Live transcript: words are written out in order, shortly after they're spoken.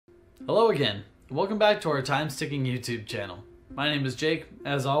Hello again, and welcome back to our time-sticking YouTube channel. My name is Jake,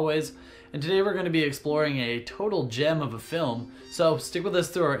 as always, and today we're going to be exploring a total gem of a film, so stick with us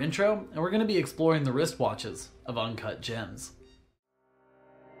through our intro, and we're going to be exploring the wristwatches of Uncut Gems.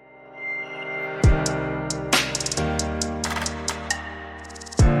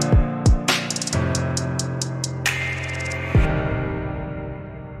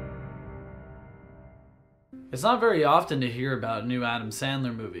 It's not very often to hear about a new Adam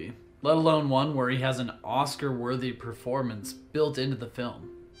Sandler movie, let alone one where he has an Oscar-worthy performance built into the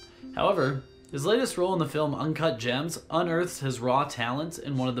film. However, his latest role in the film Uncut Gems unearths his raw talents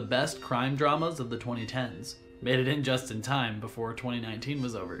in one of the best crime dramas of the 2010s. Made it in just in time before 2019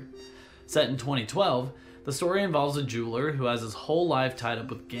 was over. Set in 2012, the story involves a jeweler who has his whole life tied up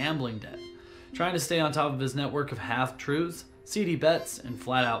with gambling debt. Trying to stay on top of his network of half-truths, seedy bets, and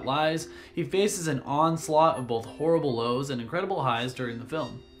flat-out lies, he faces an onslaught of both horrible lows and incredible highs during the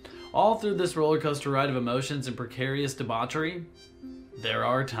film. All through this roller coaster ride of emotions and precarious debauchery, there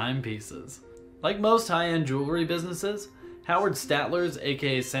are timepieces. Like most high-end jewelry businesses, Howard Statler's,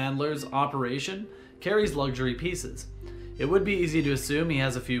 aka Sandler's, operation carries luxury pieces. It would be easy to assume he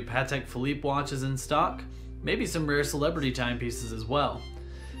has a few Patek Philippe watches in stock, maybe some rare celebrity timepieces as well.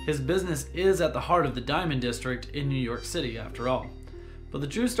 His business is at the heart of the Diamond District in New York City, after all. But the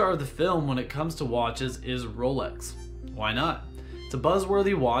true star of the film when it comes to watches is Rolex. Why not? It's a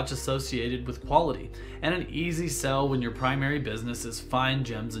buzzworthy watch associated with quality, and an easy sell when your primary business is fine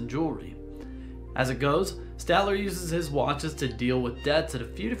gems and jewelry. As it goes, Statler uses his watches to deal with debts at a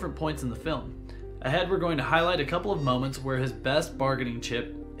few different points in the film. Ahead, we're going to highlight a couple of moments where his best bargaining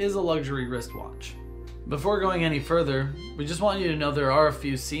chip is a luxury wristwatch. Before going any further, we just want you to know there are a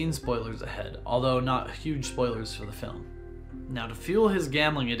few scene spoilers ahead, although not huge spoilers for the film. Now, to fuel his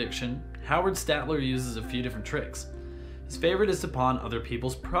gambling addiction, Howard Statler uses a few different tricks. His favorite is to pawn other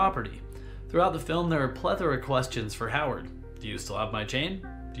people's property. Throughout the film, there are a plethora of questions for Howard. Do you still have my chain?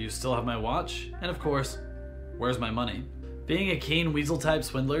 Do you still have my watch? And of course, where's my money? Being a keen weasel-type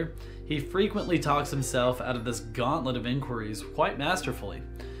swindler, he frequently talks himself out of this gauntlet of inquiries quite masterfully.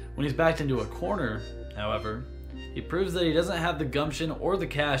 When he's backed into a corner, however, he proves that he doesn't have the gumption or the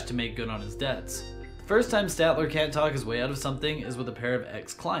cash to make good on his debts. The first time Statler can't talk his way out of something is with a pair of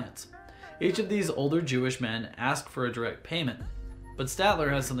ex-clients. Each of these older Jewish men ask for a direct payment, but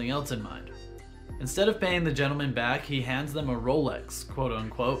Statler has something else in mind. Instead of paying the gentleman back, he hands them a Rolex,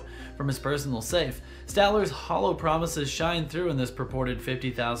 quote-unquote, from his personal safe. Statler's hollow promises shine through in this purported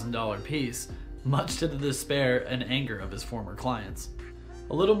 $50,000 piece, much to the despair and anger of his former clients.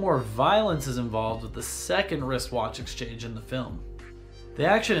 A little more violence is involved with the second wristwatch exchange in the film. The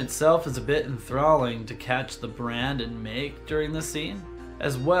action itself is a bit enthralling to catch the brand and make during this scene.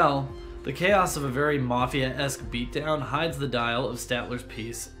 As well, the chaos of a very mafia-esque beatdown hides the dial of Statler's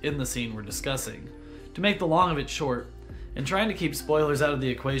piece in the scene we're discussing. To make the long of it short, and trying to keep spoilers out of the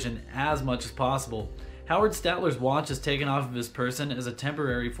equation as much as possible, Howard Statler's watch is taken off of his person as a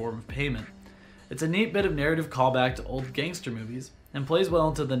temporary form of payment. It's a neat bit of narrative callback to old gangster movies, and plays well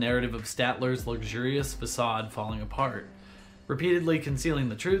into the narrative of Statler's luxurious facade falling apart. Repeatedly concealing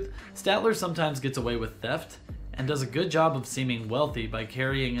the truth, Statler sometimes gets away with theft, and does a good job of seeming wealthy by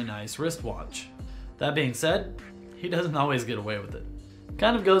carrying a nice wristwatch. That being said, he doesn't always get away with it.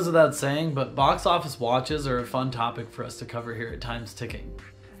 Kind of goes without saying, but box office watches are a fun topic for us to cover here at Time's Ticking.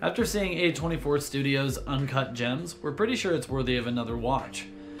 After seeing A24 Studios' Uncut Gems, we're pretty sure it's worthy of another watch.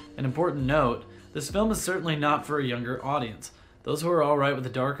 An important note, this film is certainly not for a younger audience. Those who are alright with a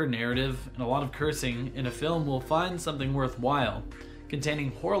darker narrative and a lot of cursing in a film will find something worthwhile,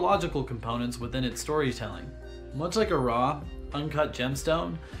 containing horological components within its storytelling. Much like a raw, uncut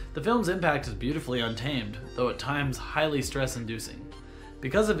gemstone, the film's impact is beautifully untamed, though at times highly stress-inducing.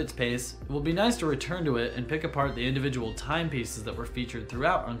 Because of its pace, it will be nice to return to it and pick apart the individual timepieces that were featured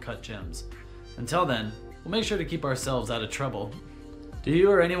throughout Uncut Gems. Until then, we'll make sure to keep ourselves out of trouble. Do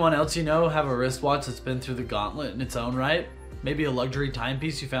you or anyone else you know have a wristwatch that's been through the gauntlet in its own right? Maybe a luxury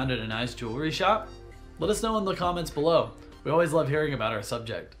timepiece you found at a nice jewelry shop? Let us know in the comments below. We always love hearing about our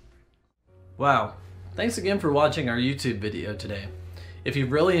subject. Wow, thanks again for watching our YouTube video today. If you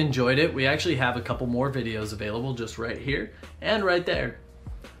really enjoyed it, we actually have a couple more videos available just right here and right there.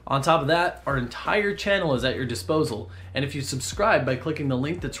 On top of that, our entire channel is at your disposal, and if you subscribe by clicking the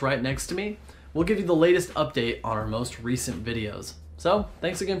link that's right next to me, we'll give you the latest update on our most recent videos. So,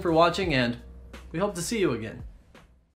 thanks again for watching, and we hope to see you again.